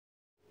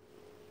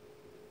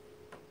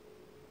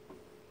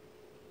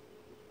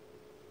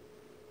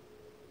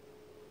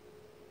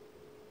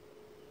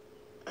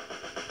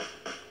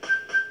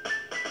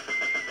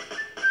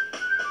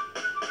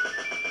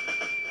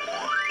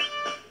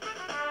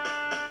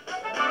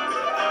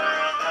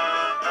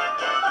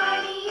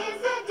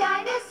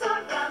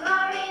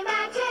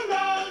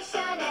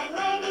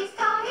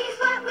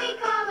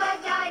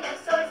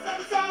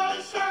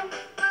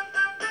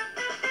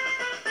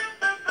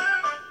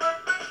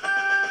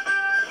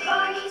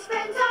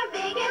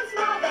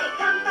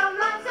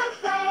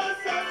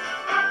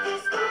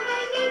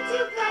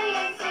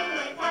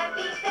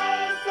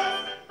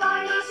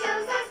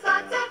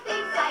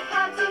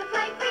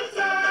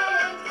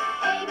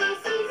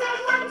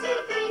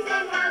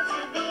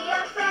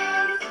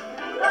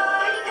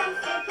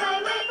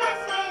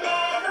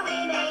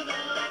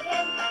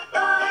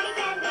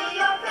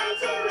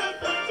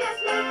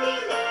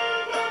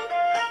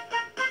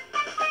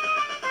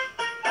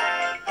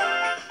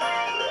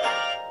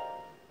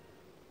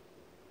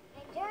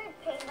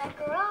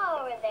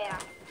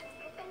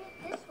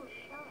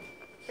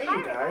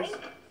guys.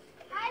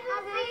 Hi,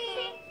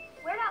 Lucy.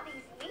 Where'd all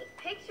these neat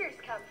pictures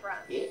come from?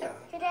 Yeah.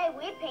 Today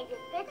we painted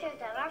pictures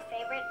of our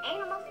favorite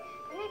animals,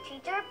 and the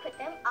teacher put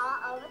them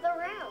all over the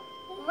room.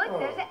 Look,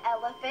 there's an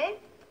elephant,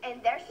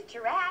 and there's a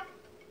giraffe.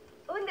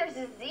 Oh, and there's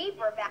a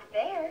zebra back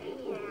there.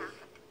 Yeah.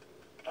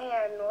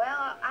 And,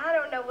 well, I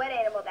don't know what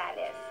animal that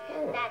is.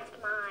 That's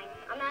mine.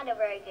 I'm not a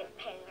very good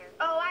painter.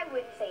 Oh, I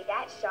wouldn't say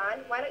that,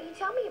 Sean. Why don't you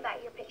tell me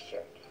about your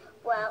picture?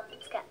 Well,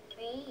 it's got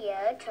 3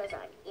 yellow toes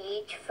on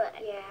each foot.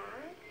 Yeah.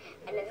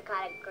 And it's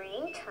got a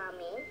green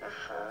tummy.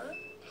 Uh-huh.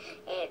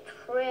 And it's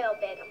real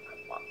big and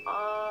purple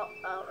all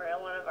over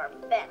one of our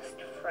best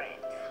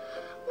friends.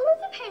 What was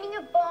the painting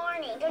of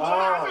Barney? Don't you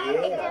have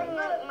something? It doesn't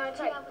look much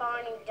like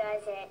Barney,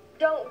 does it?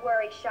 Don't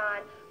worry,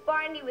 Sean.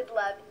 Barney would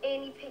love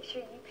any picture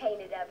you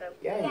painted of him.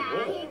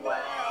 Yeah, he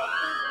would.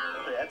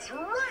 That's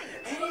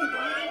right. Hey,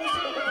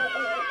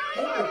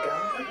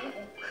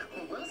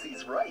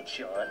 Lucy's right,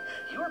 Sean.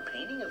 Your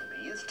painting of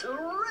me is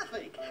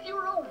terrific.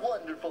 You're a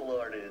wonderful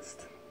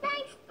artist.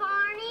 Thanks,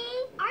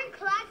 Barney. Our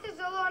class is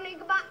learning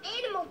about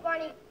animals,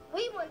 Barney.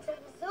 We went to the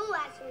zoo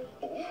last week.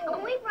 Oh.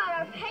 And we brought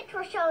our pet to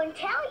a show and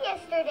tell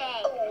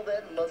yesterday. Oh,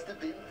 that must have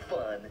been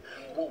fun.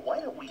 Well,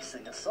 why don't we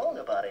sing a song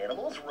about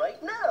animals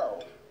right now?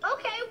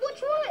 Okay,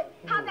 which one?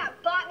 How about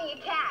Barney a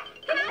cat?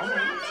 Can I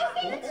try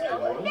this?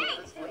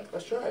 Thanks.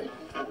 let's try it.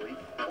 Boy,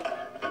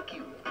 thank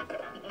you.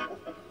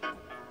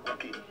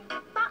 Okay.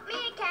 Bought me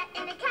a cat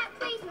and the cat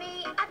pleased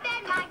me. I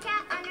fed my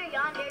cat under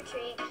yonder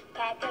tree.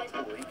 Cat goes,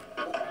 Boy,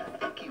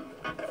 thank you.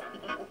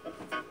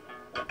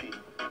 Okay.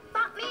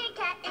 bought me a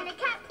cat and the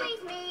cat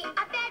pleased me.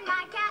 I fed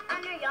my cat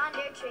under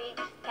yonder tree.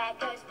 Cat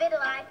goes,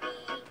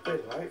 fiddle-I-dee.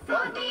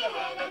 Bought me a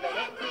hen and the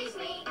hen pleased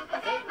me. I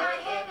fed my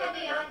hen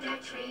under yonder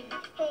tree.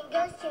 Hen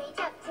goes, chimmy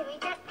chuck,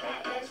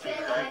 cat goes,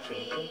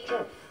 fiddle-I-dee.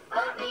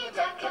 Bought me a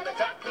duck and the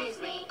duck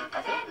pleased me.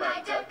 I fed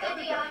my duck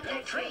under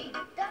yonder tree.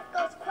 Duck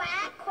goes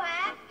quack,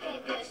 quack.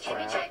 Hen goes,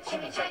 chimmy chuck,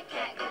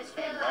 cat goes,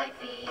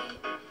 fiddle-I-dee.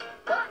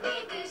 Bought me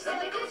a goose and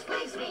the goose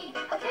pleased me.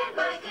 I fed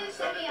my goose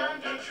under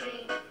yonder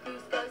tree.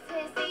 Goose goes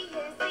hissy,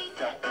 hissy.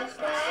 Duck goes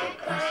quack,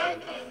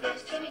 quack. Hen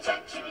goes, chimmy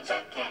chuck,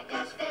 cat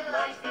goes,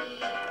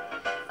 fiddle-I-dee.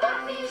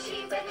 Bought me a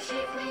sheep and the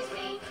sheep pleased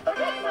me. I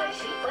fed my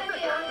sheep under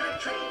yonder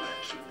tree.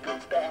 Sheep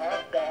goes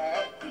bad,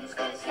 bad. Goose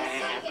goes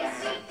hissy,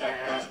 hissy. Duck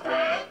goes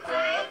quack,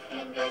 quack.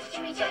 Hen goes,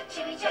 chimmy chuck,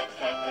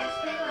 cat goes,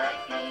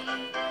 fiddle-I-dee.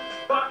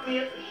 Bought me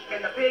a pig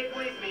and the pig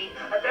pleased me.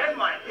 I fed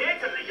my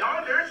pig under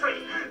yonder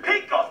tree.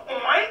 Pig goes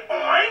oink,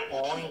 oink.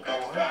 Pig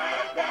goes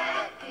bad,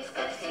 bad. Goose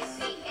goes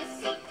hissy,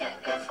 hissy. Duck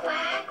goes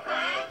quack,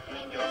 quack.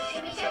 Hen goes,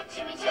 chimmy chuck,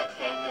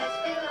 cat goes,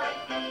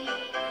 fiddle-I-dee.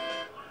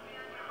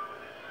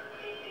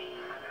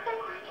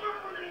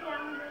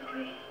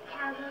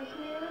 Cow goes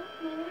moo,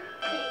 moo.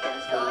 Pig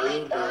goes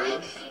boink,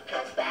 boink. Sheep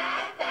goes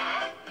bad,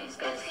 bad. Goose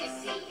goes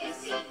hissy,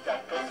 hissy.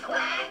 Duck goes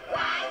quack,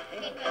 quack.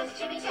 Hen goes,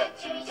 chimmy chuck,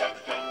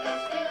 cat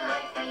goes,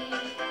 fiddle-I-dee.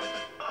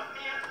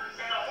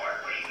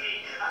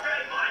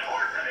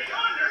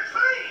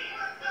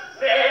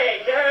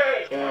 Hey,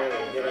 hey.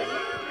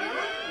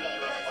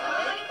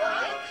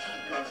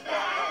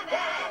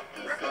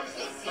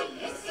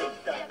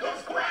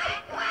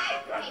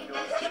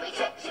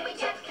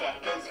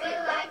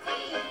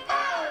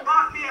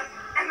 Bought me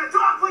and the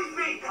dog pleased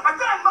me. I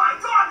fed my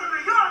dog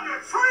under yonder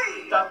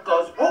tree. Duck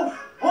goes woof,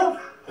 woof.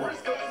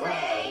 Horse goes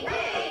neigh,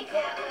 neigh.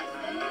 Cat goes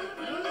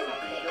moo, moo.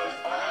 Pig goes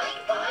boink,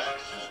 boink.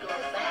 Sheep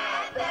goes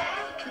bad, bad.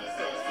 Goose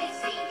goes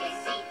hissy,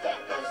 hissy. Duck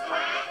goes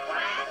quack,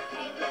 quack.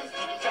 Hen goes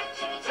chimmy chuck,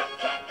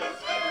 cat goes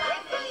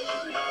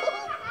fiddle-I-dee.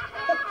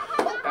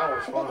 That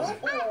was fun.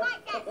 I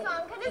like that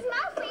song because it's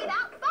mostly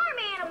about farm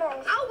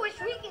animals. I wish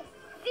we could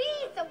see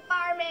some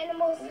farm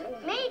animals.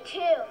 Me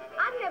too.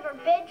 I've never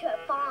been to a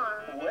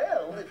farm.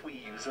 Well, if we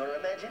use our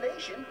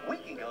imagination, we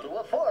can go to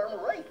a farm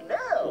right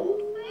now.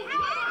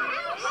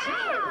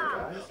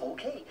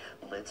 Okay,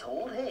 let's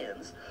hold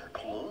hands,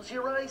 close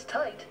your eyes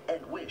tight,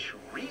 and wish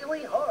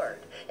really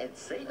hard, and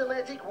say the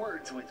magic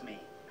words with me.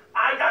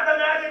 I got the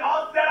magic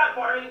all set up,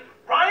 Barney.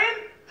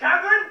 Ryan,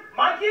 Catherine,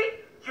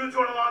 Mikey, you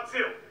join along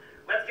too.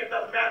 Let's get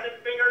those magic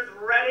fingers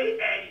ready,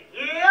 and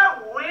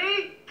here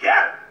we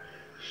go.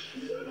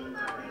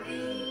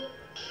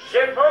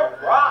 Shimmer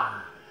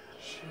rock.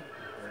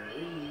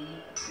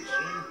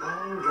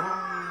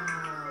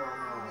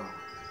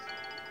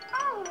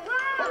 Oh,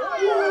 wow!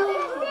 Here we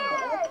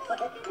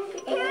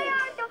are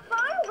at the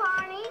farm,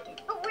 Barney.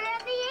 But where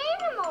are the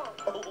animals?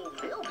 Oh,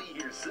 they'll be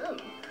here soon.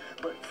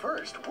 But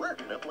first, we're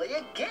gonna play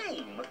a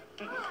game.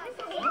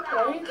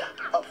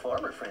 A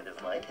farmer friend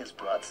of mine has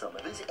brought some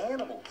of his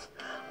animals.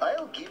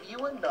 I'll give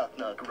you a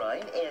knock-knock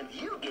rhyme, and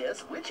you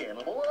guess which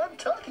animal I'm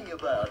talking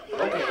about.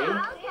 Okay.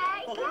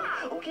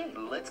 Okay,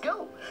 let's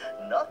go.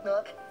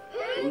 Knock-knock.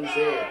 Who's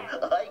there?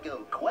 I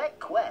go quack,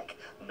 quack,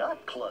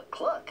 not cluck,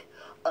 cluck.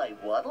 I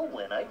waddle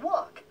when I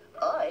walk.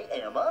 I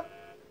am a...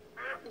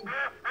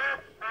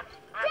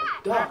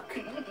 Duck.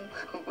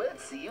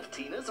 Let's see if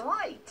Tina's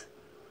right.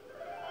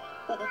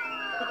 Oh.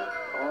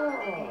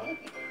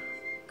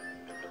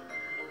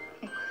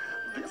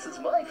 This is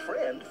my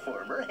friend,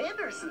 Farmer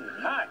Henderson.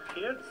 Hi,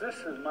 kids. This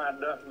is my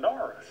duck,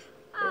 Doris.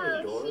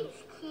 Hey, Doris.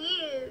 she's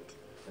cute.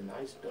 A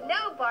nice duck.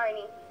 No,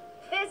 Barney.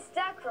 This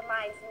duck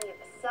reminds me of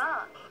a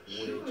song.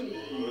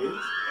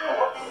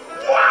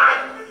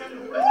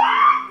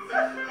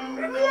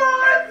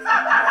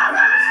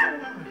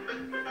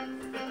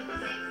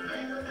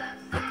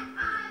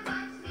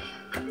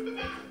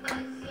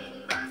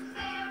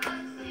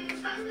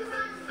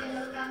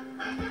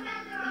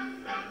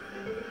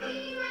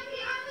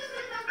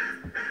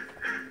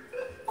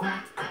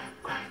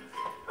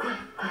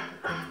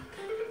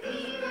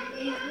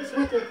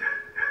 Which is...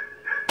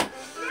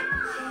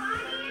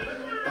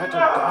 That's a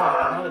dog,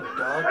 not a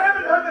dog. I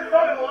haven't heard this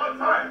song in a long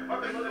time.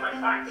 Okay, look at my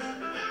facts.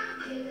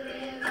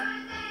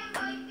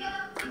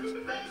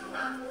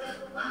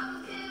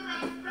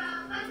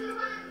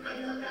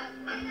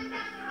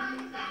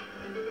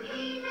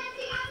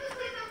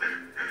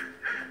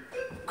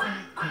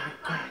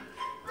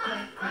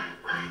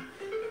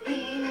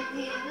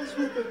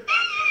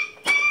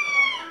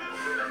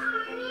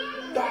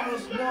 That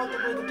is not the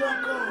way the duck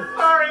goes.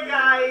 Sorry,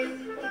 guys.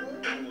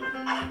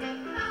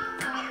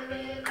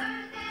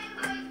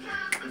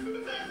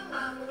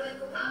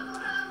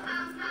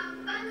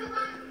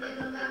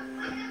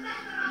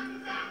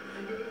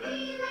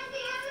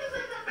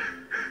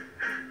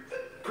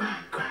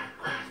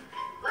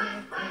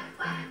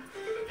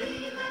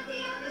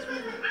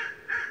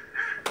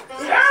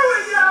 There we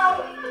go.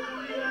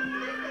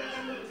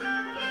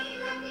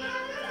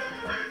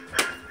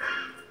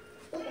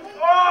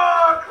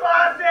 Oh,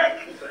 classic.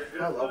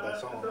 I love that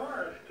song.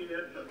 See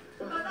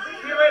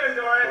you later,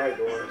 Doris. Bye,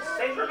 Doris.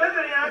 Thanks for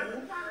visiting us.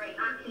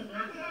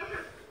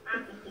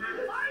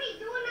 Barney,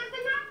 do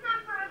another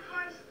knock-knock for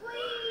us,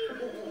 please.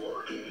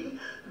 Okay,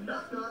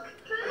 knock knock.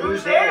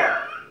 Who's there?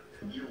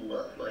 You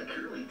love my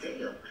curly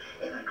tail,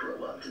 and I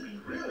grow up to be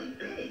really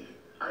big.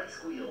 I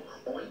squeal,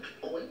 oink,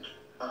 oink.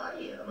 I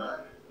am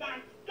a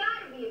That's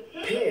gotta be a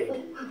pig. Pig.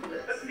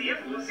 Let's see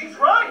if Lucy's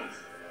right.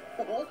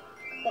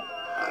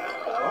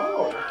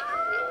 Oh.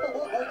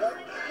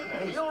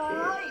 Nice You're pig.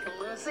 right,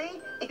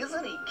 Lucy.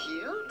 Isn't he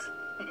cute?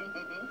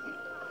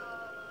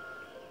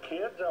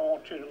 Kids, I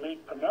want you to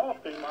meet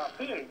Penelope, my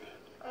pig.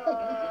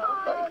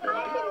 Hi,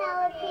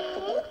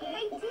 Penelope.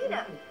 Hey,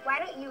 Tina, why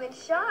don't you and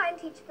Sean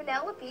teach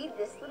Penelope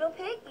this little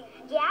piggy?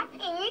 Yeah,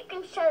 and you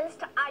can show this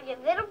to all your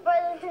little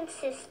brothers and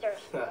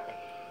sisters.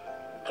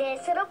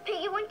 This little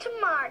piggy went to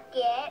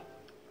market.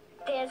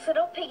 This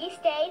little piggy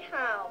stayed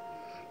home.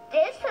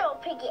 This little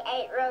piggy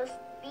ate roast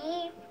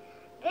beef.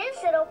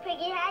 This little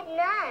piggy had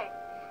none.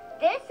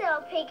 This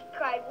little piggy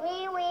cried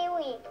wee, wee,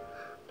 wee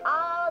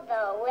all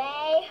the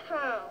way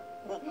home.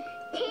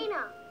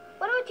 Tina,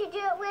 why don't you do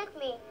it with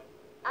me?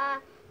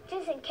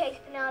 Just in case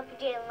Penelope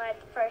didn't learn it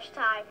the first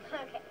time.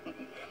 Okay.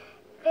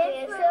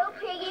 This little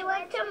piggy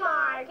went to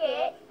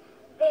market.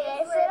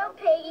 This little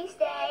piggy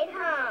stayed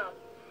home.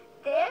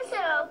 This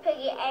little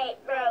piggy ate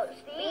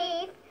roast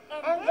beef.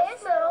 And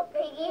this little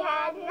piggy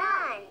had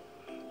none.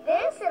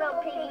 This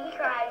little piggy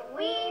cried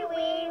wee,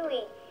 wee,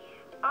 wee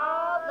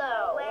all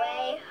the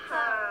way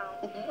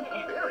home.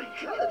 Very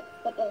good.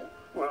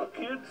 Well,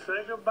 kids,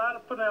 say goodbye to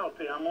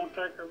Penelope. I'm going to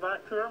take her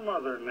back to her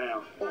mother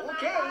now.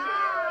 Okay.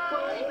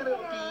 Bye,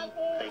 Penelope.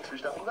 Thanks for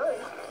stopping by.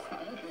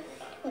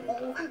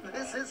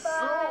 This is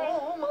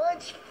so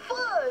much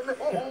fun.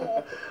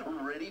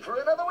 Ready for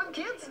another one,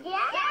 kids? Yeah!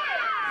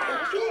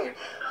 Okay.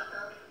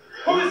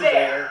 Who's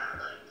there?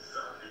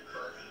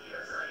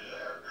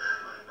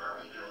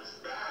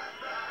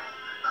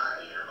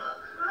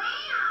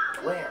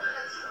 Where?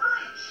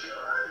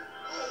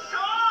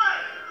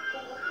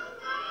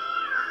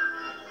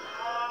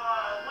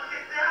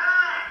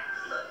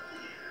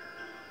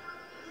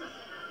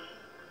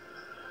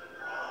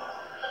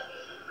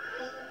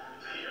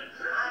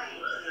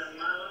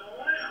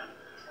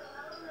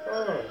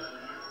 Oh.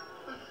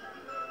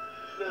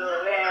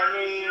 Little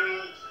Larry.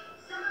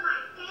 Some of my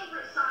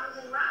favorite songs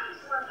and rhymes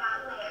were about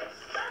layers.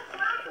 Just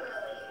like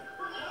Lily.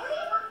 Will you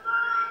sing one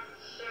for us?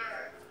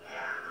 Sure.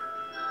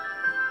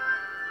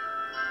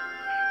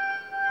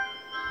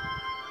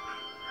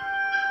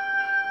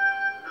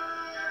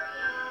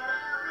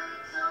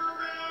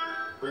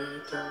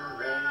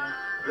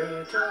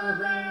 Little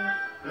lamb,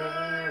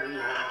 Mary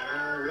had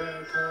a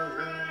little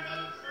lamb.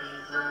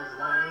 It was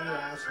white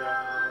as snow.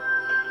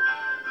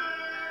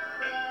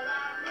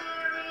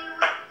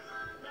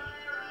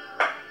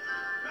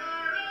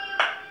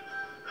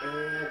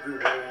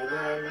 Everywhere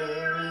that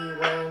Mary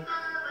went.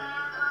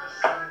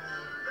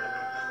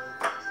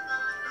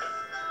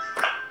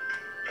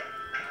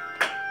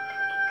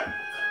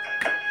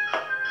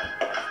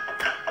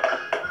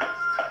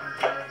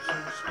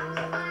 School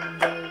one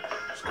day,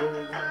 school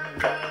one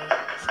day,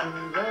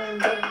 school one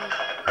day,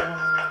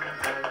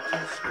 going to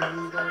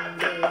school one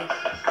day.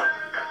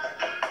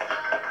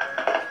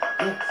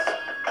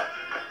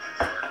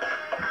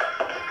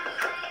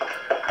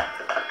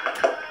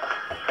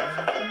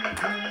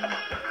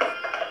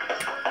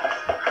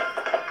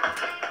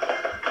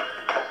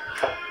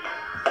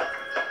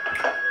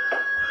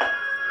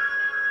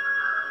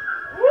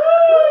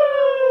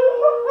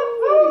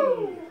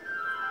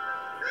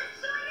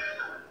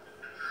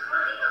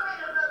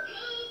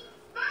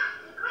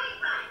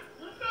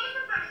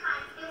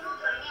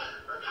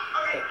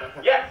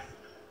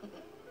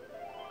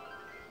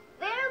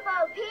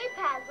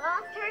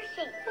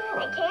 sheep.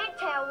 They can't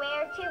tell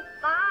where to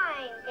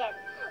find them.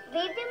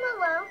 Leave them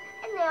alone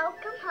and they'll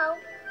come home,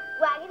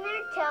 wagging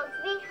their tails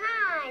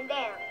behind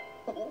them.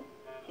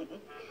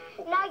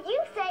 Now you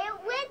say it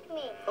with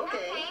me.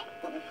 Okay.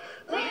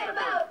 Little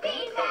Bo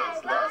Peep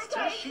has lost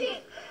her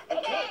sheep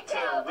and can't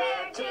tell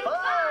where to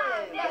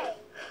find them.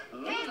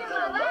 Leave them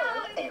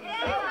alone and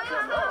they'll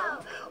come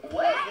home,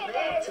 wagging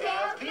their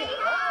tails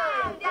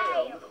behind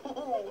them.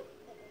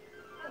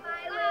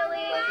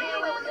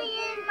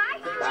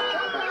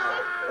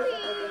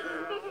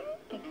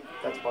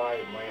 That's my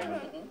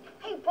man.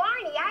 Hey,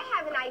 Barney, I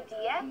have an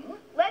idea.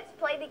 Let's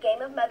play the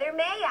game of Mother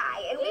May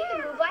I, and we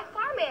can move like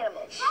farm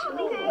animals.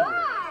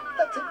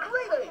 That's a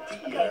great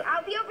idea. Okay,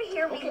 I'll be over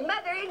here being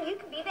Mother, and you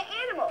can be the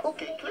animals.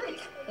 Okay,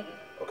 great.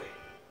 Okay.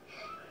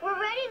 We're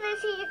ready,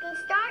 Lucy. You can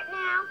start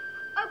now.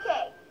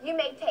 Okay, you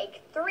may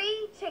take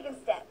 3 chicken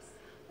steps.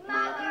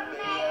 Mother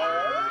May I?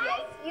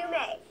 Yes, you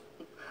may.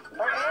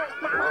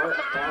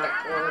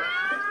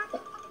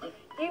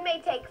 You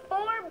may take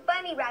 4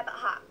 bunny rabbit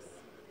hops.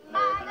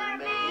 Mother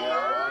May I?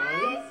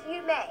 Yes,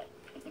 you may.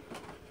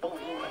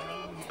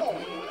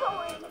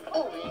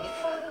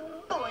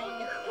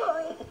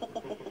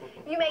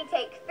 You may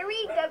take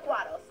 3 duck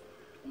waddles.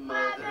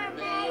 Mother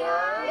May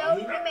I? No,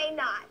 you may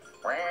not.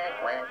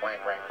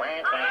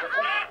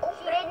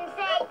 She didn't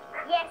say,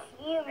 yes,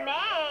 you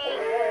may.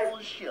 Oh,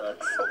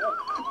 shucks.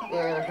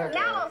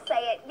 Now I'll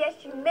say it. Yes,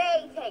 you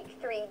may take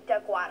 3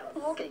 duck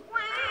waddles. Okay.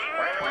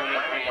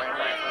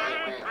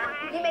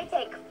 You may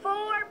take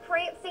 4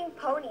 prancing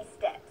pony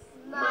steps.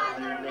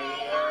 Mother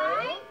May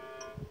I?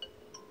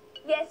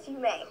 Yes, you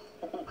may.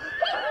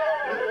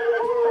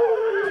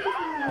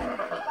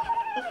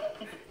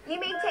 You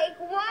may take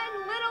 1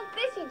 little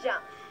fishy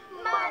jump.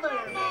 Mother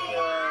May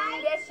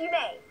I? Yes, you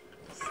may.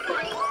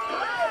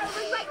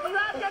 Looks like you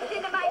all jumped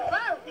into my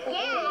boat.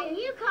 Yeah, and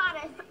you caught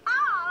us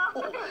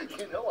all.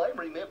 You know, I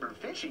remember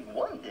fishing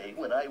one day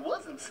when I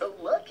wasn't so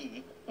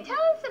lucky. Tell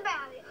us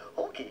about it.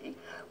 Okay,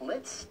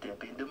 let's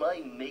step into my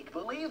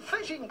make-believe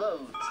fishing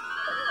boat.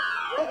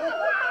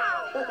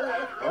 That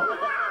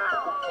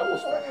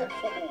was fast.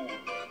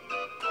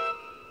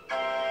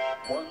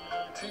 1,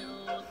 2,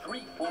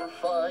 3, 4,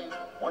 5.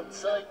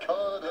 Once I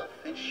caught a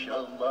fish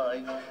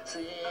alive.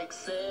 6,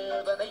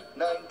 7, 8,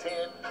 9,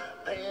 10.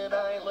 Then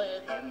I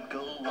let him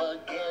go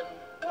again.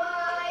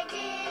 Why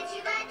did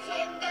you let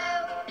him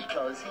go?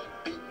 Because he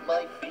bit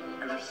my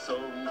finger so.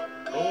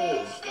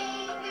 Which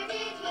finger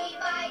did he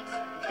bite?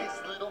 This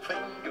little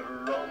finger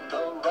on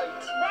the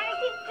right. Better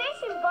keep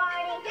fishing,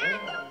 Barney.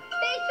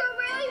 Fish are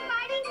really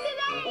fighting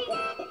today.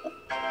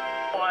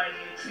 1,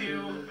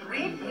 2,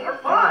 3, 4,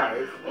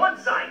 5.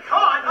 Once I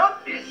caught a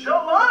fish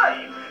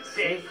alive.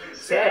 6,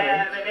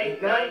 7,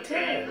 8, 9,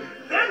 10.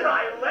 Then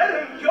I let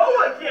him go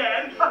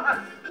again.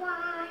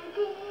 Why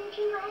did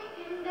you let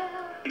him go?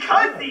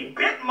 Because he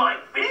bit my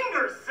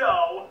finger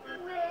so.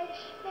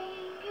 Which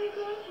finger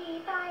did he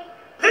bite?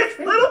 This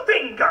little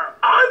finger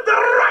on the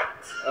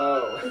right.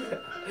 Oh.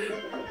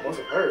 Most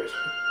of hers.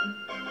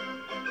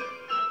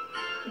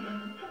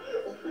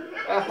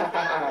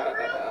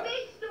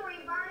 Fish story,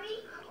 Barney.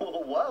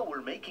 Well, while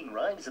we're making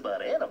rhymes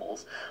about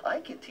animals,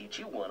 I can teach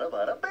you one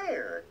about a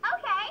bear.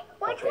 Okay,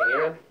 which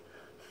Okay, one?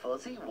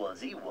 Fuzzy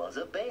Wuzzy was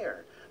a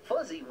bear.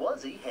 Fuzzy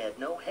Wuzzy had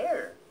no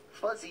hair.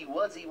 Fuzzy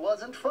Wuzzy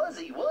wasn't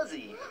fuzzy, was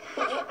he?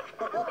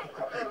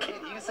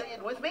 Can you say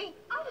it with me?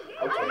 Oh,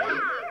 yeah.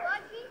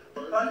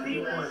 Okay. Fuzzy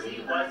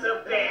Wuzzy was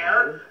a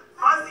bear.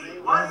 Fuzzy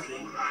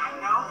Wuzzy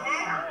had no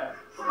hair.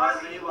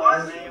 Fuzzy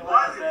Wuzzy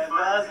wasn't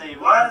fuzzy,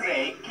 was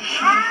he?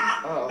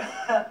 Oh.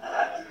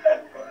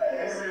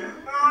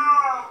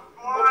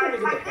 I'm trying to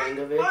get the hang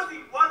of it.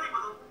 Fuzzy Wuzzy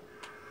was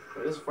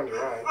This is a funny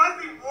ride.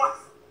 Fuzzy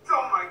Wuzzy.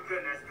 Oh my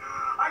goodness.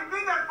 I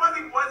think that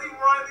Fuzzy Wuzzy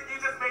rhyme that you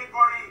just made,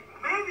 Barney,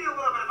 maybe a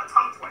little bit of a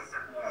tongue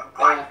twister.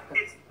 But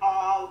it's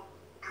all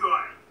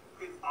good.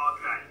 It's all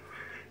good.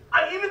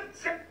 I even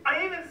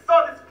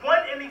saw this one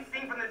ending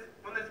scene from this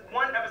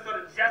one episode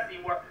of Jessie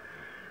where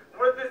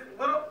this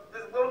little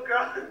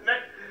girl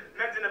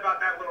mentioned about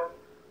that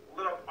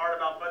little part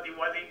about Fuzzy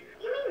Wuzzy.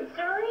 You mean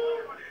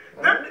Zuri?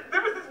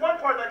 There was this one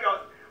part that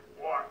goes,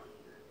 or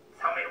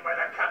tell me where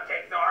the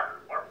cupcakes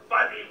are, or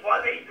Fuzzy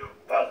Wuzzy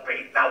won't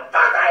be so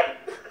fuzzy!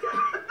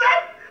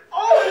 That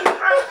always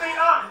cracks me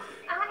up!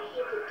 I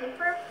hate to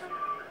differ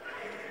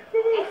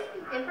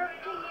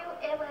to you.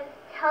 It was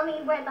tell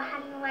me where the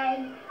honey was,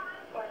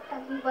 or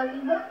Fuzzy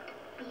Wuzzy won't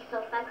be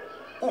so fuzzy.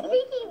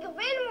 Speaking of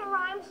animal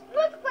rhymes,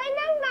 let's play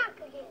knock-knock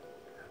again.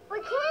 We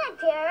can't,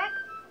 Derek.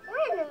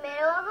 We're in the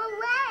middle of a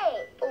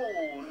lake. Oh,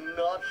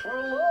 not for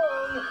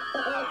long.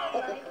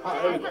 Oh,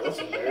 there we go.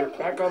 Listen, they're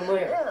back on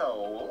land. Now,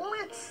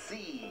 let's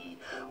see.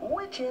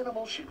 Which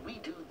animal should we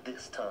do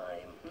this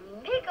time?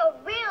 Pick a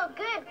real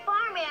good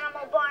farm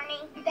animal,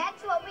 Barney.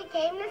 That's what we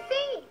came to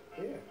see.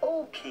 Yeah.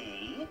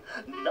 Okay.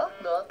 Knock,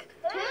 knock.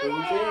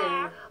 Who's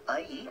there?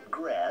 I eat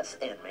grass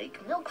and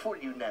make milk for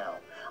you now.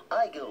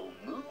 I go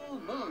moo,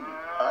 moo.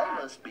 I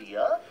must be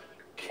a...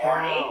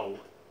 Cow.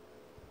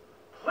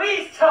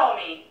 Please tell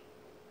me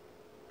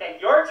that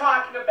you're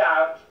talking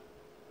about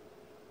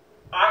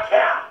a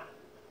cow.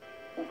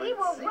 We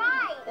were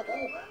right.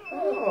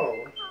 Oh.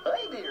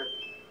 Hi there.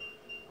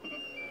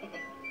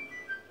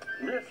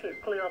 This is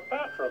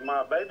Cleopatra,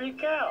 my baby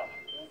cow.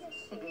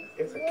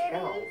 It's a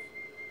cow.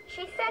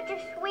 She's such a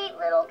sweet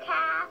little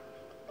calf.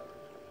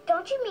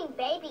 Don't you mean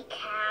baby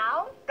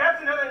cow?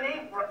 That's another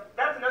name for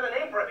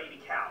a baby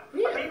cow.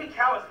 Yeah. A baby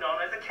cow is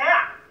known as a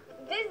calf.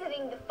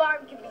 Visiting the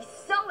farm can be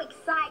so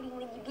exciting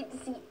when you get to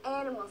see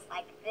animals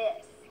like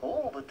this.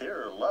 Oh, but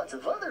there are lots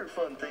of other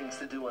fun things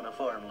to do on a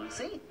farm,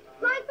 Lucy.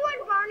 Like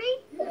what,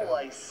 Barney?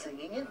 Why,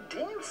 singing and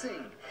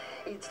dancing.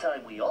 It's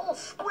time we all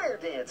square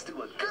dance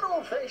to a good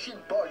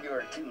old-fashioned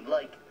barnyard tune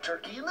like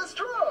Turkey in the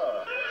Straw.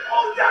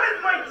 Oh, that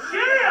is my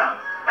jam!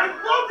 I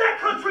love that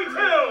country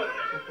tune!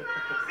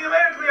 See you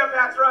later,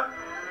 Cleopatra.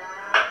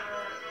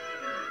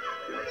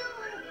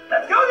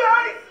 Let's go,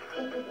 guys!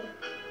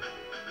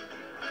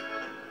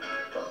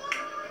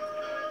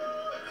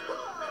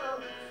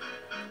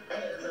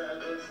 As I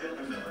was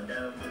going on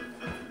down the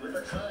road with a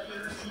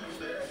tire seat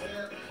and a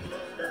heavy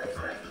load, I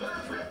cracked my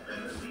whip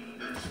and the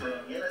leader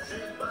sprung, and I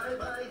said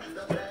bye-bye to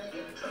the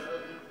wagon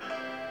tongue.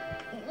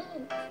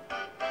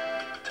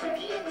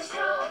 Turkey in the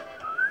straw.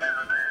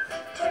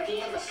 Turkey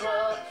in the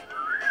straw.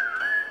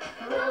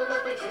 Roll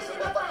up and twist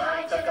him up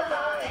behind, tuck a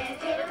heart, and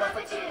hit him up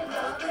a tune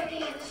called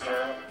Turkey in the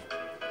straw.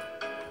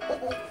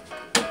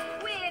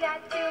 When I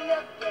threw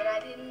milk and I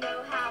didn't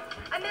know how,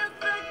 I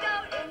milked the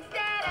goat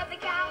instead of the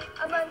cow.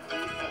 A monkey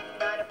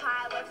sitting on a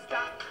pile of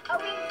straw, a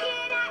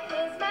winking at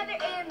his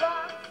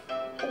mother-in-law.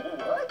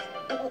 What?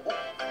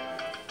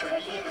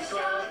 Turkey in the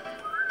straw.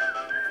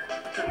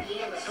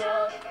 Turkey in the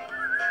straw.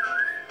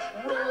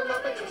 Roll him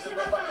up and twist him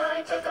up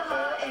behind, tuck a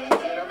heart, and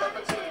hit him up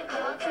a tune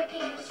called Turkey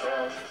in the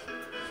straw.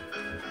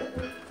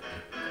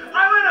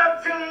 I went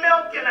up to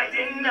milk and I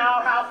didn't know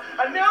how.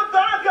 I milked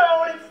the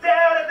goat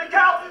instead of the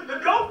cow. The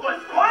goat was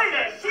quiet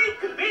as she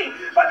could be,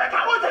 but the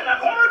cow was in the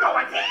corner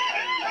going,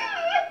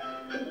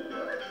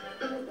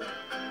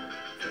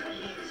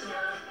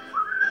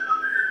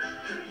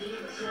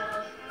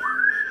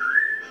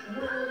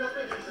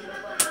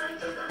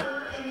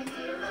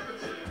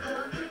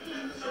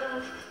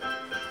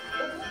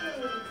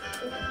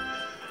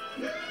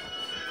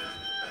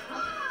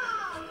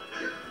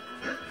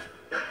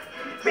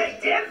 they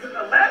dance to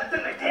the left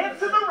and they dance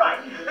to the right.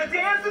 They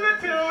dance to the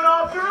tune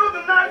all through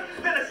the night.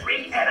 Then a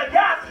shriek and a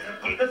gasp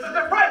gave us a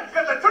surprise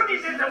because the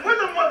turkey dancing with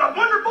them was a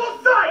wonderful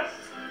sight.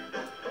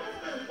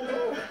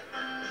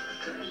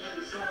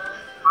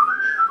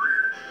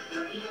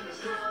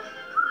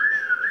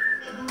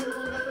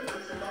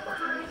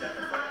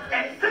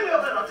 And sing a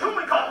little tune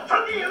we call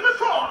Turkey in the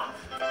Straw.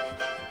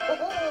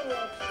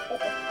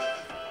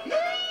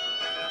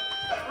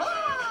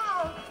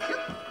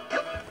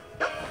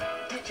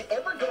 Did you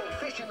ever go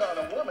fishing on a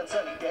warm and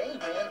sunny day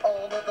when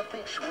all of the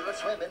fish were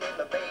swimming in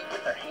the bay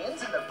with their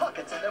hands in their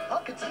pockets and their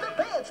pockets in their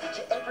pants? Did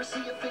you ever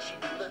see a fishy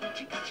do the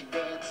hoochie coochie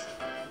dance?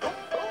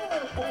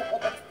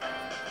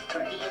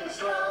 Turkey in the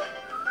straw.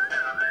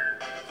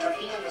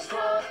 Turkey in the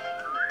straw.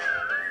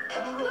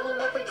 Roll 'em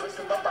up and twist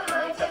 'em up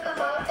behind, tuck a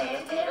heart,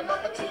 and hit 'em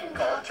up a tune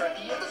called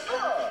Turkey in the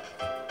Straw.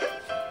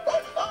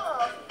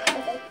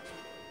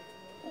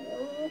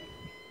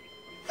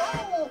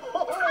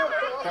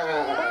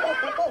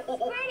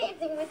 Square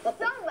dancing was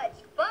so much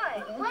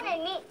fun. What a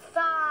neat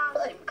song.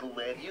 I'm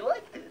glad you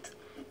liked it.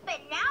 But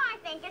now I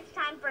think it's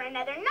time for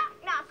another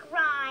knock-knock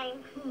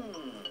rhyme.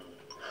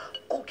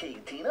 Okay,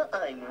 Tina,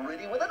 I'm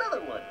ready with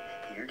another one.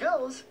 Here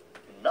goes.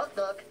 Knock,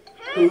 knock.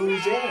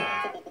 Who's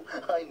there?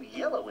 I'm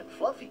yellow and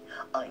fluffy.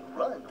 I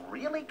run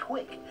really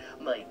quick.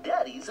 My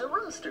daddy's a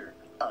rooster.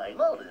 I'm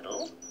a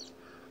little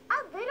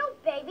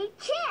baby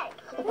chick.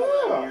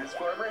 Oh. Here's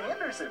Farmer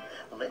Henderson.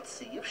 Let's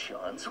see if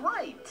Sean's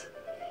right.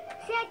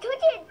 See, I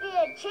told you it'd be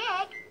a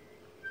chick.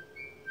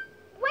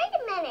 Wait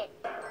a minute.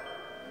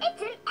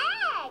 It's an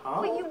egg.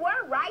 Oh. Well, you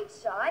were right,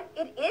 Sean.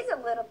 It is a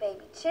little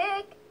baby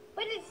chick.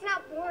 But it's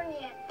not born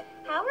yet.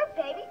 How are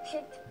baby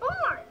chicks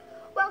born?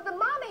 Well, the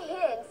mama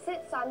hen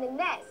sits on the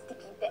nest to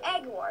keep the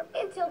egg warm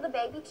until the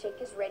baby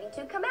chick is ready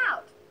to come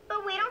out.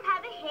 But we don't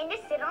have a hen to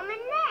sit on the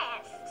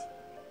nest.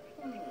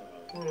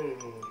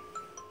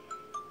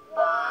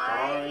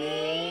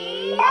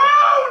 Barney?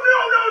 Oh,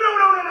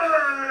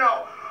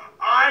 no.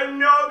 I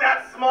know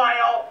that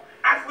smile.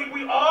 Actually,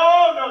 we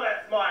all know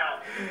that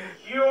smile.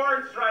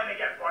 You're trying to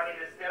get Barney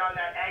to sit on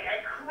that egg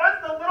and crush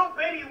the little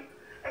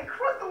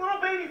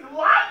baby's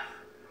life.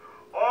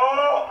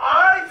 Oh,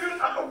 I do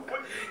not.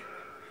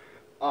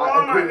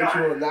 I agree with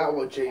you on that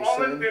one, Jason.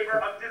 All in favor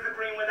of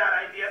disagreeing with that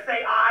idea,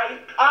 say aye.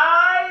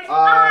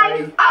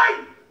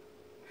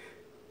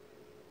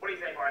 What do you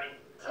say, Barney?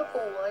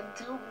 Oh, I'm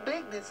too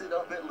big to sit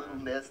on that little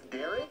nest,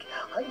 Derek.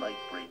 I might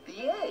break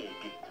the egg.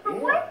 For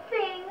one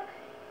thing,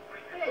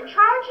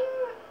 charging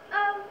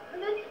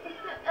the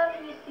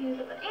misuse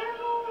of an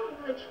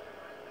animal,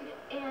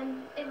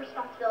 and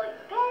irresponsibility of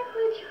pet,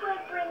 which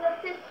would bring us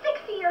to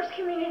 60 years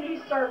community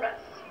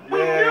service.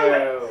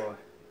 No.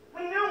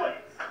 We knew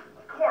it.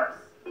 Of course.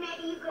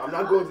 I'm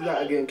not going through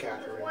that again,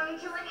 Catherine.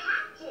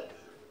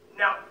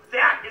 Now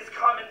that is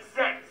common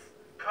sense.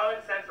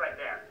 Common sense right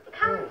there.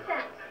 Common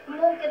sense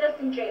won't get us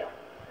in jail.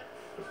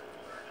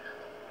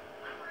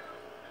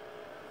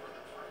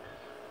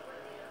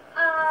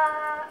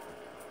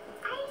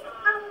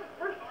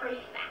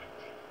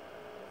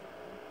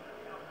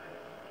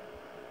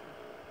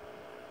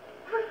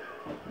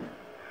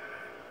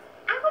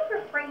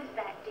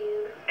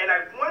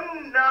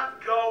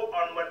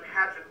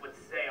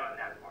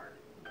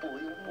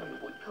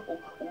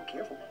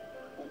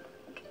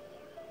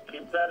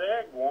 keep that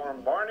egg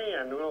warm, Barney,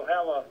 and we'll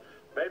have a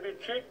baby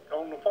chick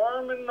on the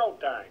farm in no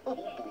time. Oh,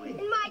 boy. And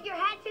while you're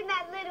hatching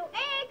that little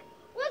egg,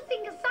 we'll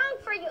sing a song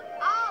for you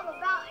all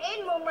about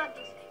animal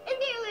mothers and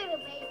their little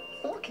babies.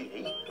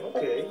 Okay.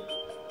 Okay.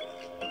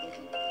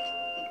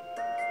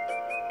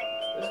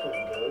 This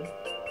going good.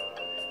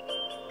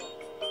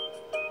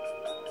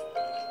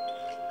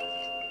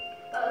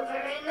 Over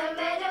in the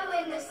meadow,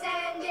 in the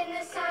sand, in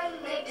the sun,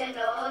 lived an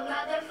old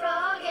mother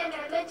frog and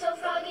her little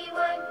froggy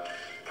one.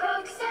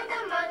 Croak said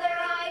the mother,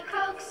 I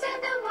croak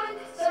said the one.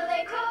 So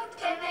they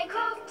croaked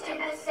in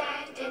the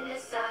sand, in the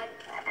sun.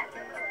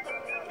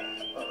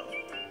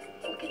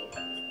 Okay.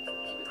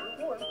 Keep it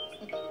warm.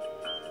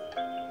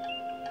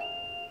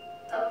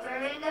 Over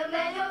in the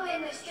meadow,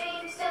 in the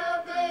stream so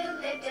blue,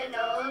 lived an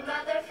old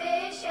mother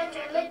fish and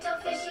her little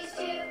fishies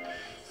too.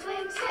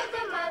 Swim, said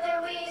the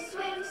mother, we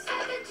swim,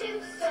 said the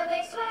two. So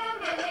they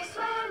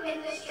swam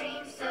in the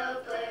stream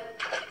so blue.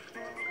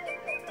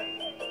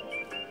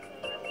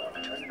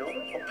 Turn it over.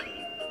 Okay.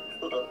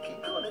 Keep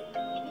doing it.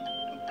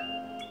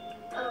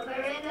 Over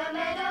in the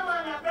meadow,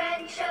 on a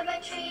branch of a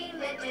tree,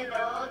 lived an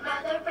old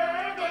mother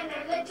bird and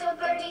her little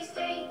birdies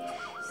three.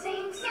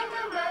 Sing, said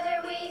the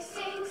mother, we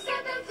sing,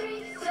 said the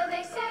three. So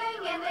they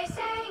sang and they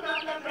sang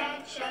on the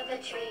branch of the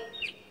tree.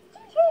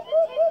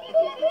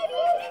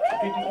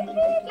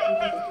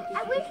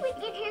 I wish we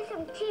could hear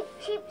some cheep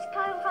cheeps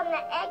coming from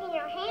the egg in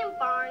your hand,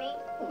 Barney.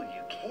 Oh,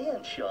 you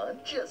can, Sean.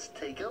 Just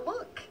take a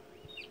look.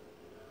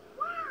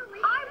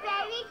 Our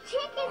baby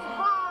chick is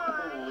born.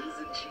 Oh,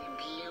 isn't she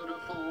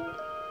beautiful?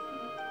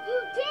 You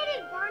did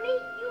it, Barney.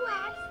 You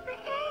hatched the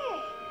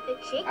egg. The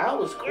chick. That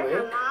was You're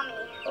her quick. mommy.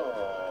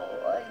 Oh,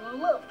 I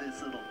love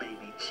this little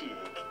baby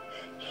chick.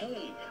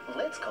 Hey,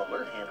 let's call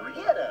her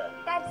Henrietta.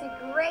 That's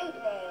a great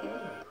name.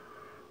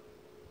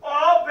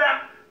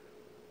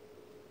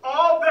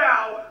 All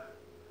bow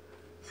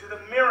to the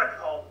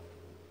miracle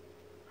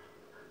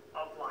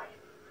of life.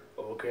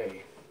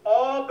 Okay.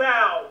 All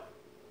bow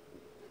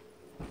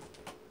to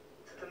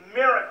the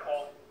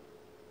miracle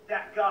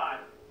that God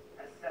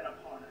has sent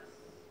upon us.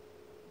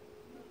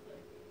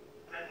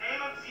 In the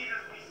name of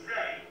Jesus we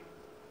say,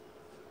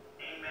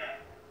 Amen.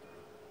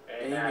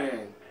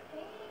 Amen.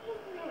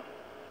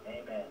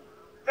 Amen.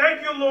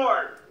 Thank you,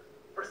 Lord,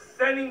 for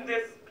sending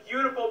this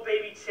beautiful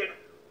baby chick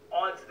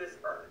onto this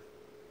earth.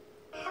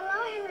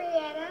 Hello,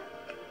 Henrietta.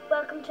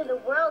 Welcome to the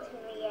world,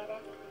 Henrietta.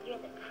 You're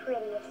the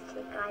prettiest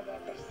chick I've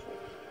ever seen.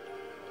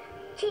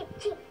 Cheep,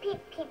 cheep, peep,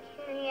 peep,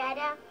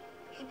 Henrietta.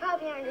 She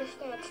probably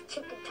understands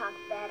chicken talk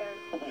better.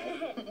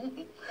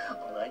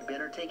 Well, I'd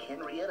better take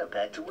Henrietta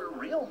back to her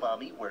real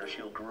mommy where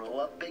she'll grow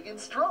up big and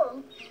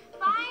strong.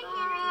 Bye,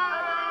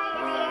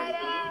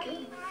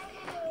 Henrietta.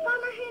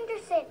 Farmer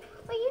Henderson,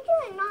 will you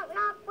do a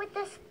knock-knock with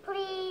us,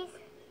 please?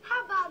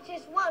 How about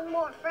just one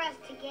more for us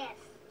to guess?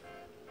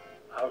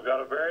 I've got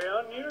a very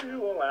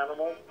unusual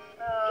animal.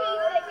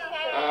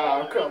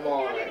 Oh, come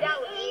on. That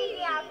was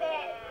easy, I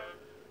bet.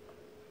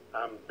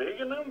 I'm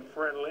big and I'm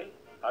friendly.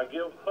 I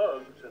give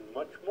hugs and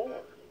much more.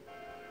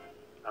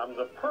 I'm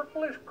the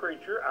purplest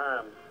creature.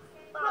 I'm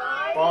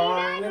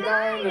Barney the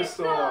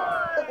dinosaur.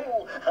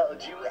 Oh,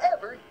 how'd you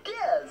ever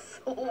guess?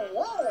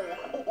 Whoa!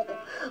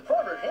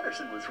 Farmer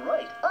Henderson was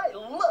right. I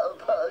love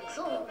hugs.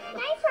 Oh.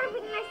 Thanks for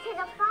bringing us to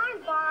the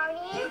farm,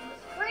 Barney. It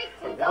was great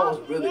to That was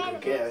know really the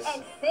good animals guess.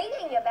 and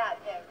singing about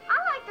them. I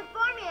like the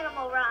farm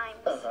animal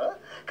rhymes. Uh-huh,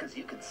 because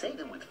you can say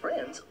them with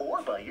friends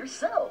or by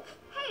yourself.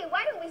 Hey,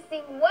 why don't we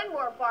sing one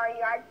more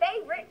barnyard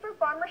favorite for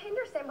Farmer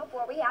Henderson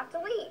before we have to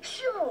leave?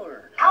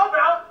 Sure. How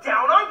about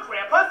Down on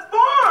Grandpa's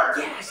Farm?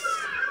 Yes.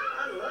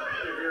 I'd love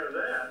to hear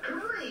that.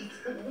 Great.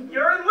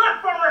 You're in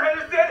luck, Farmer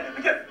Henderson,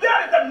 because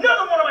that is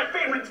another one of my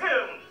favorite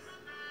tunes.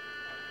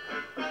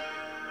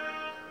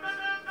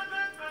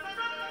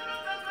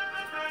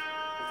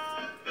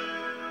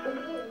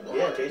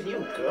 Yeah, Jason,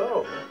 you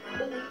go.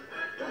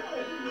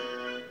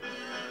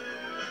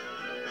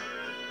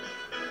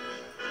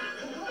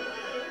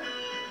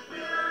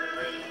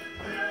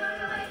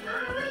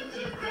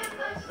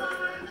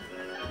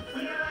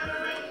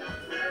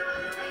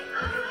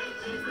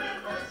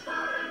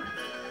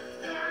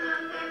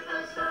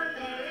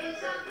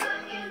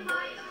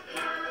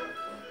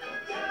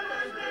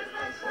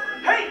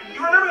 Hey,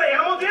 you remember the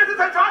animal dances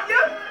I taught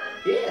you?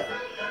 Yeah.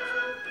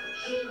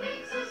 She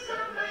makes a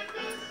sound like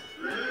this.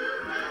 Moo,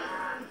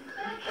 moo.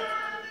 The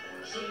cow.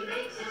 She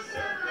makes a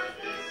sound like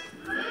this.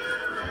 Moo,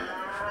 moo.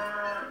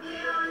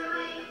 We're on our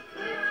way.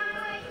 We're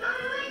on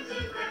our way to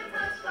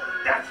Grandpa's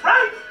farm. That's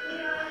right.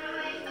 We're on our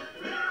way.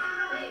 We're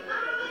on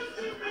our way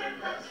to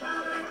Grandpa's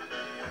farm.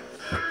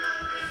 Down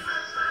on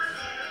Grandpa's farm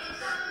there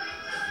is a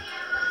little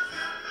yellow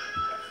dog.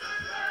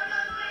 Down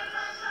on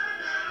Grandpa's farm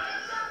there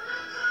is a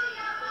little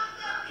yellow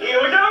dog. Here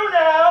we go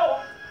now.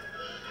 He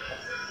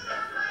makes a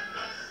sound like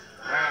this.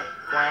 Quack,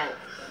 quack,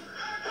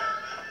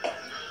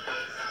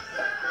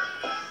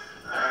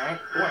 quack,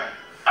 quack.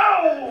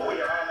 Oh,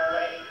 we're on our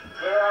way.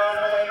 We're on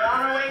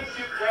our way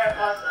to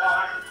Grandpa's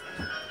farm.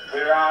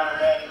 We're on our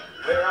way.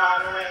 We're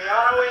on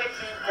our way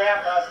to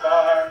Grandpa's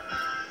farm.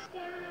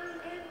 Down on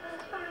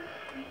Grandpa's farm,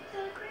 there's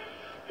a great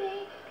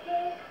big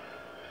pig.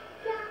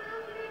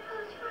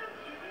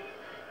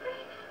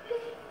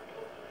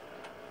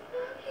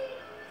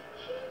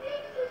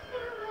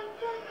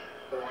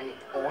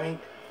 oink.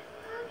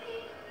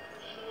 Mommy,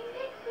 she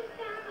makes it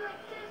sound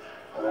like this.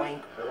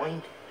 Oink,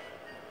 oink.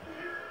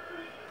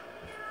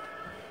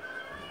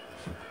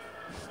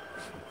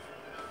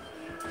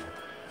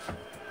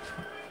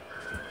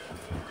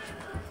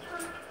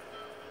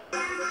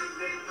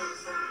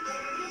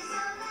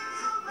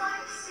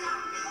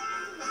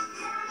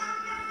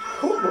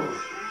 Ooh,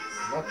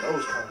 not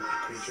those kind of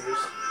creatures.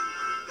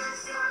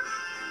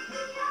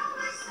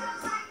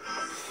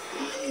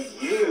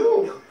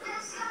 You.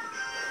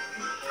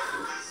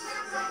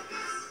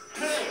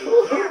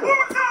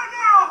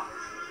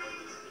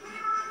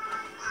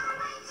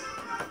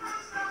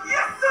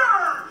 Yes,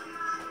 sir!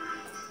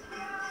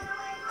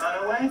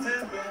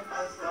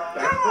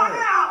 Back Come on there.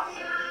 now!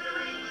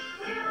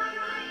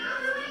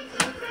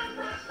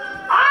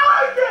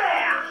 Oh,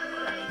 yeah!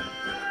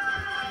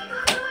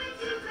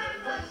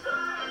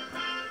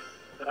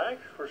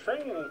 Thanks for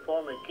singing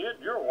for me, kid.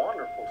 You're a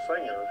wonderful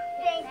singer.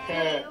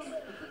 Thank you.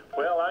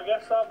 Well, I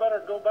guess I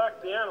better go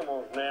back to the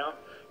animals now.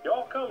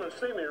 Y'all come and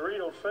see me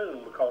real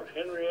soon because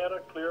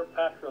Henrietta,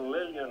 Cleopatra,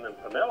 Lillian, and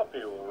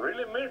Penelope will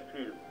really miss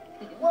you.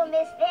 We'll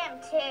miss them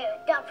too.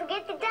 Don't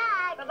forget the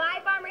dog.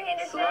 Bye-bye, Farmer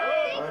Henderson.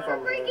 Thanks for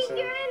Farmer bringing Henderson.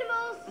 your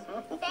animals.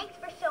 Thanks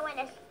for showing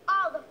us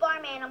all the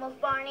farm animals,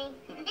 Barney.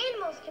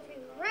 Animals can be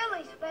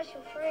really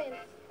special friends.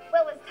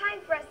 Well, it's time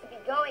for us to be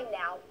going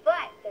now,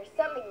 but there's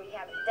something we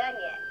haven't done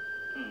yet.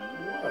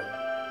 What?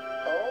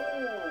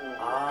 Oh.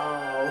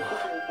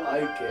 Oh, I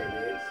get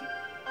it.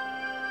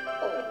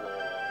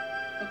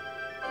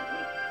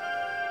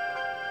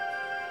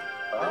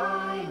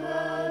 I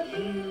love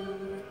you,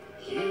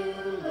 you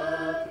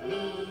love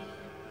me.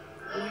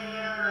 We're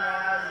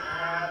a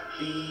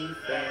happy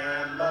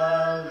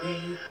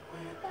family.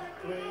 When that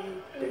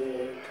great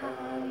day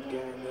comes,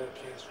 gonna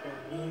kiss from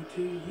me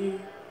to you.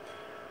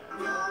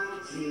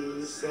 Won't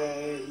you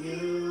say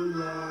you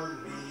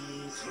love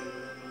me too?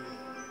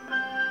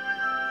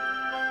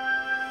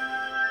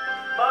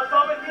 Love's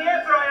always the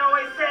answer, I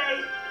always say.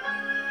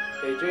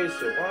 Hey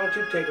Jason, why don't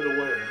you take it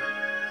away?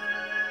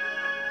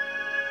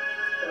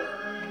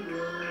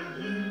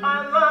 I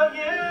love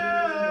you.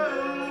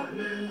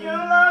 You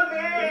love me.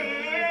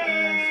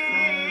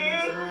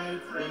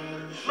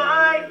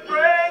 My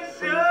friends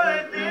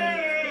should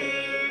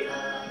be.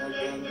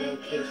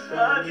 A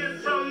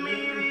gift from me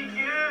to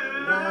you.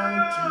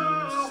 Won't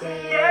you say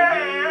Yeah.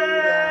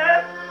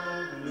 you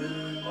love me?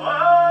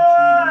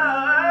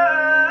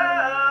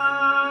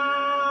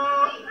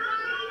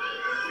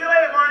 See you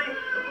later, Barney.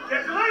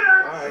 Catch you later.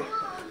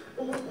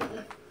 Bye.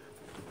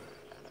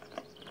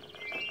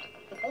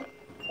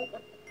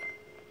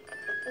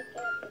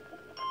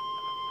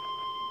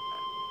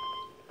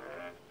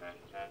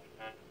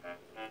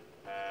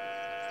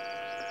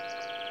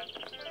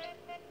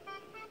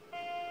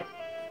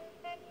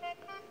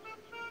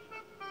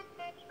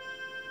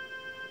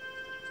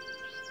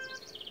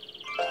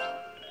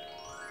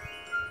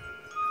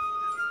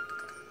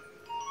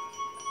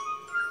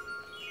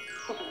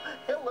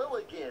 Hello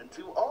again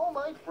to all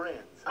my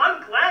friends.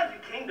 I'm glad you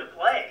came to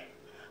play.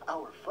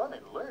 Our fun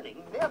and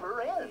learning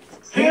never ends.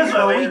 Here's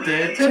what we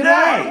did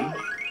today.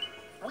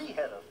 We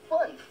had a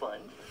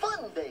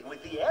fun day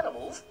with the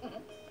animals.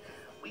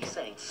 We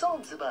sang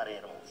songs about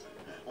animals,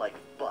 like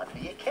Bought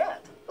Me a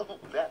Cat. Oh,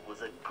 that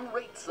was a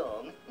great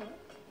song.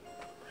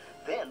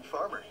 Then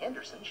Farmer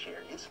Henderson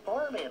shared his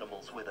farm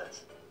animals with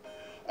us.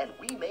 And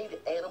we made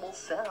animal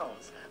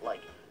sounds,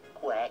 like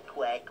quack,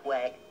 quack,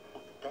 quack. Oh,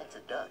 that's a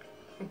duck.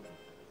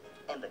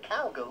 And the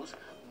cow goes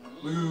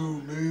moo,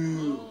 Moo,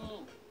 moo. moo.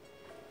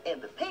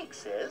 And the pig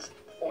says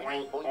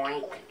oink,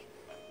 oink, oink.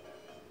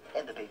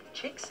 And the baby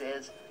chick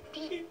says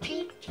teep,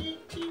 teep,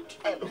 teep, teep.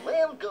 And the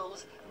lamb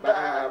goes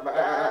ba,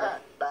 ba,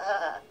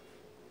 ba.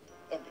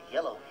 And the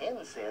yellow hen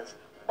says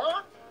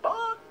bark,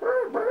 bark.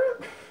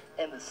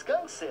 And the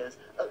skunk says,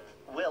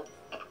 well,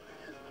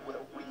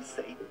 we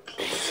say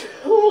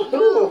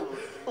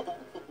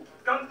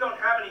Skunks don't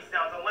have any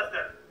sounds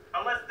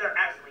unless they're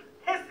actually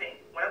hissing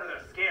whenever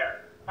they're scared.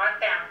 But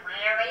they're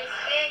really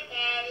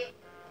sticky.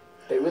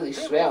 They really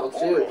There smell were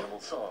more too. animal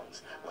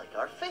songs, like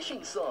our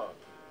fishing song.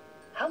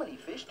 How many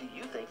fish do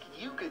you think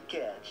you could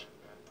catch?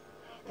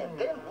 And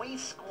then we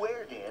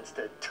square danced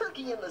to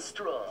Turkey in the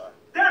Straw.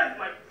 That is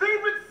my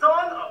favorite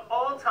song of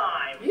all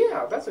time.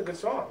 Yeah, that's a good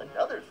song.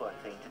 Another fun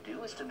thing to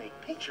do is to make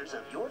pictures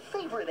of your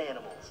favorite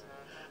animals.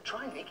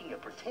 Try making a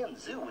pretend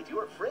zoo with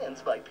your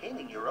friends by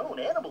painting your own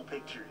animal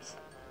pictures.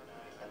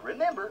 And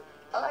remember,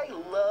 I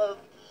love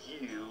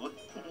you.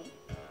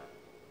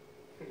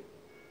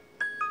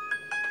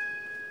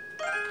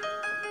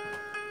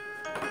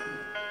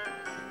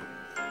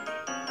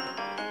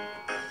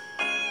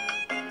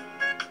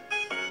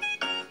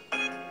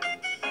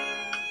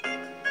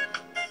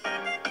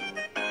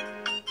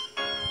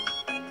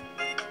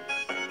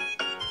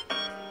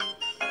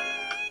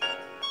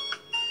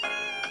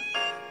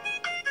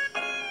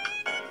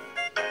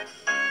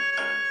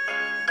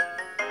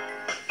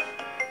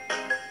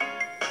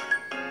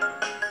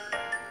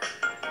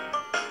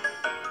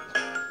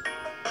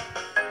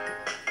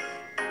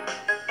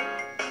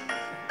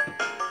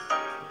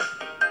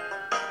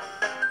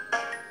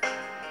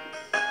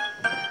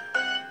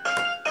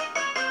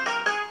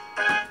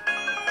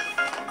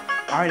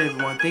 Alright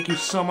everyone, thank you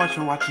so much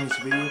for watching this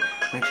video.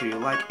 Make sure you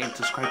like and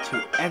subscribe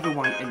to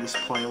everyone in this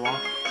play along.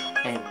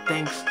 And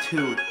thanks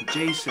to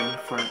Jason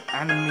for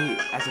adding me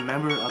as a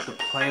member of the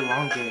play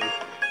along game.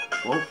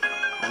 Well,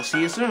 I'll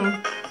see you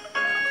soon.